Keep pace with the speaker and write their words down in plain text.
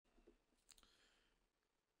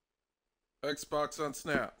Xbox on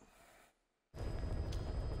Snap.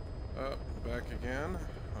 Back again.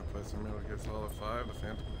 I'll play some Metal Gear Solid 5, The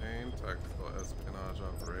Phantom Pain, Tactical Espionage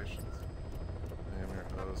Operations. I am your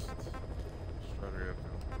host, Strutter,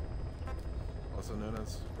 also known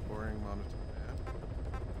as Boring Monotone Man.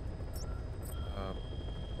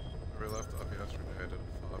 Where we left off yesterday, I did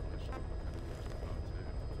a fog mission.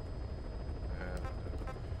 And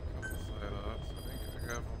a couple side ops. I think I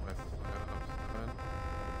got all my side ops done.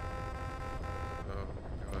 So,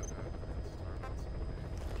 go ahead and start on some of the missions.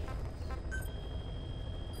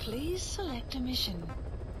 Please select a mission.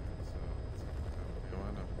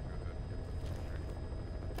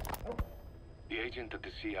 The agent that the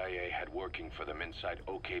CIA had working for them inside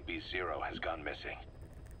OKB-0 has gone missing.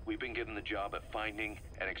 We've been given the job of finding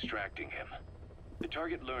and extracting him. The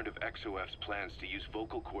target learned of XOF's plans to use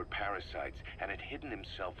vocal cord parasites and had hidden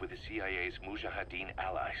himself with the CIA's Mujahideen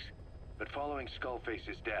allies. But following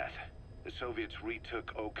Skullface's death, the Soviets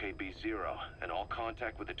retook OKB-0 and all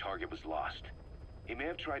contact with the target was lost. He may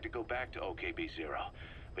have tried to go back to OKB-0,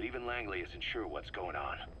 but even Langley isn't sure what's going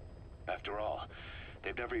on. After all,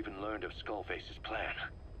 they've never even learned of Skullface's plan.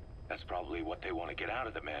 That's probably what they want to get out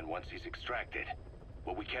of the man once he's extracted.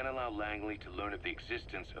 But we can't allow Langley to learn of the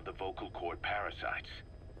existence of the vocal cord parasites.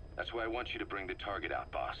 That's why I want you to bring the target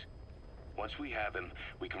out, boss. Once we have him,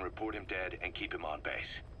 we can report him dead and keep him on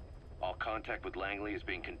base. All contact with Langley is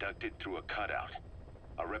being conducted through a cutout.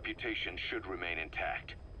 Our reputation should remain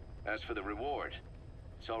intact. As for the reward,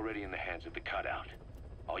 it's already in the hands of the cutout.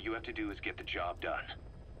 All you have to do is get the job done.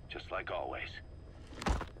 Just like always.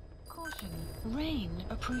 Caution. Rain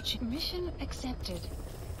approaching. Mission accepted.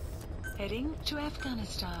 Heading to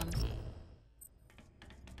Afghanistan.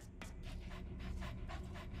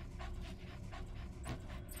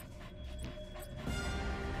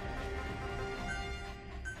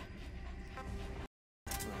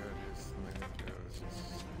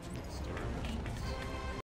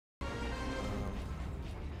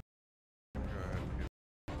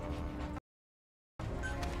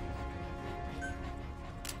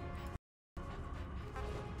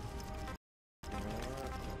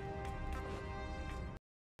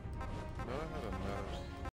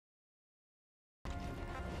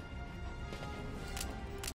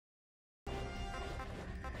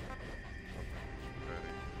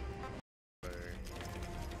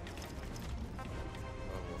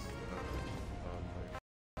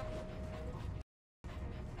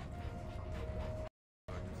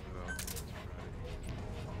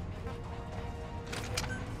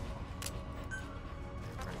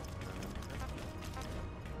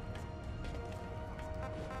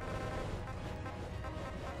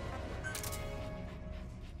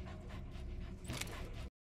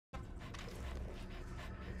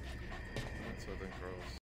 Southern Cross.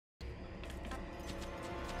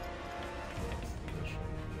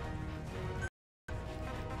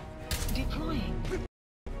 Deploying.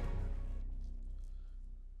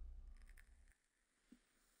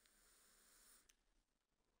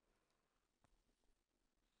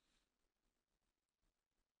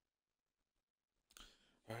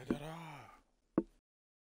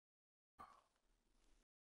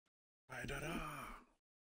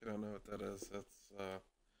 You don't know what that is? That's what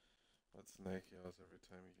Snake yells every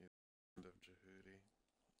time you get the end of Jehudi.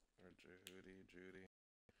 Or Judy.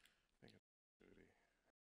 I think it's Judy.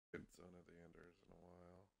 Good Zone of the Enders in a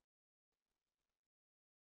while.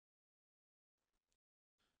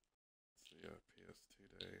 It's the PS2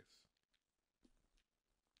 days.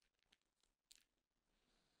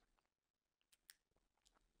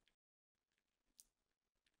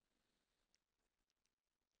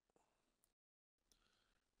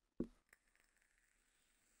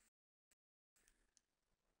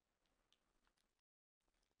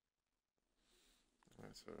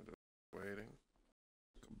 Alright, so I'm just waiting.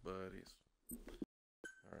 Buddies.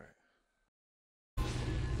 Alright.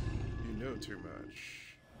 You know too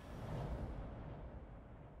much.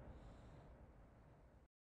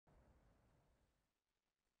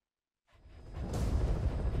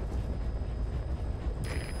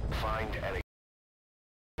 Find an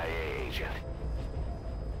CIA agent.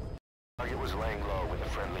 Target was laying low with a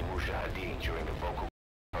friendly Mujahideen during the vocal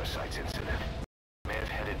parasites incident. May have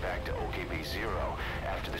headed back to OKB-0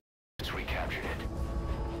 after the recaptured it.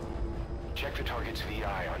 Check the target's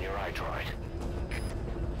VI on your iDroid.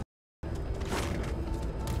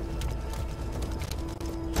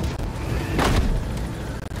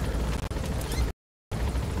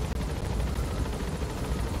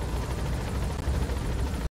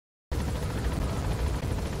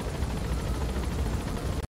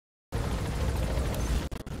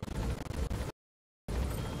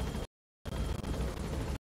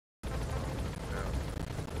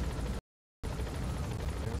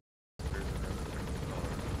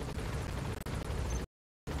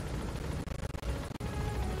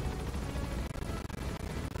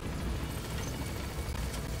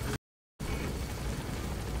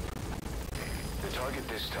 target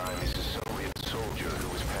this time is a Soviet soldier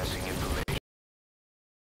who was passing information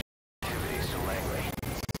activities to Langley.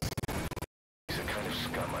 He's a kind of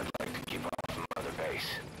scum I'd like to keep off Mother Base.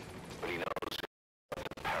 But he knows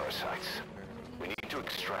the parasites. We need to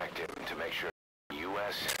extract him to make sure the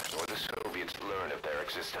US or the Soviets learn of their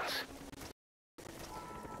existence.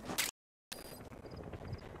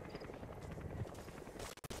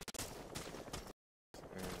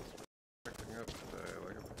 Picking up today,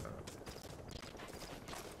 look at that.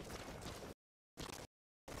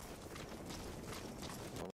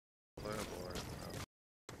 Playable right now.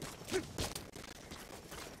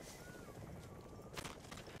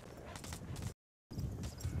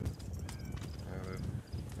 Yeah,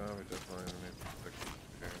 no, we definitely need to fix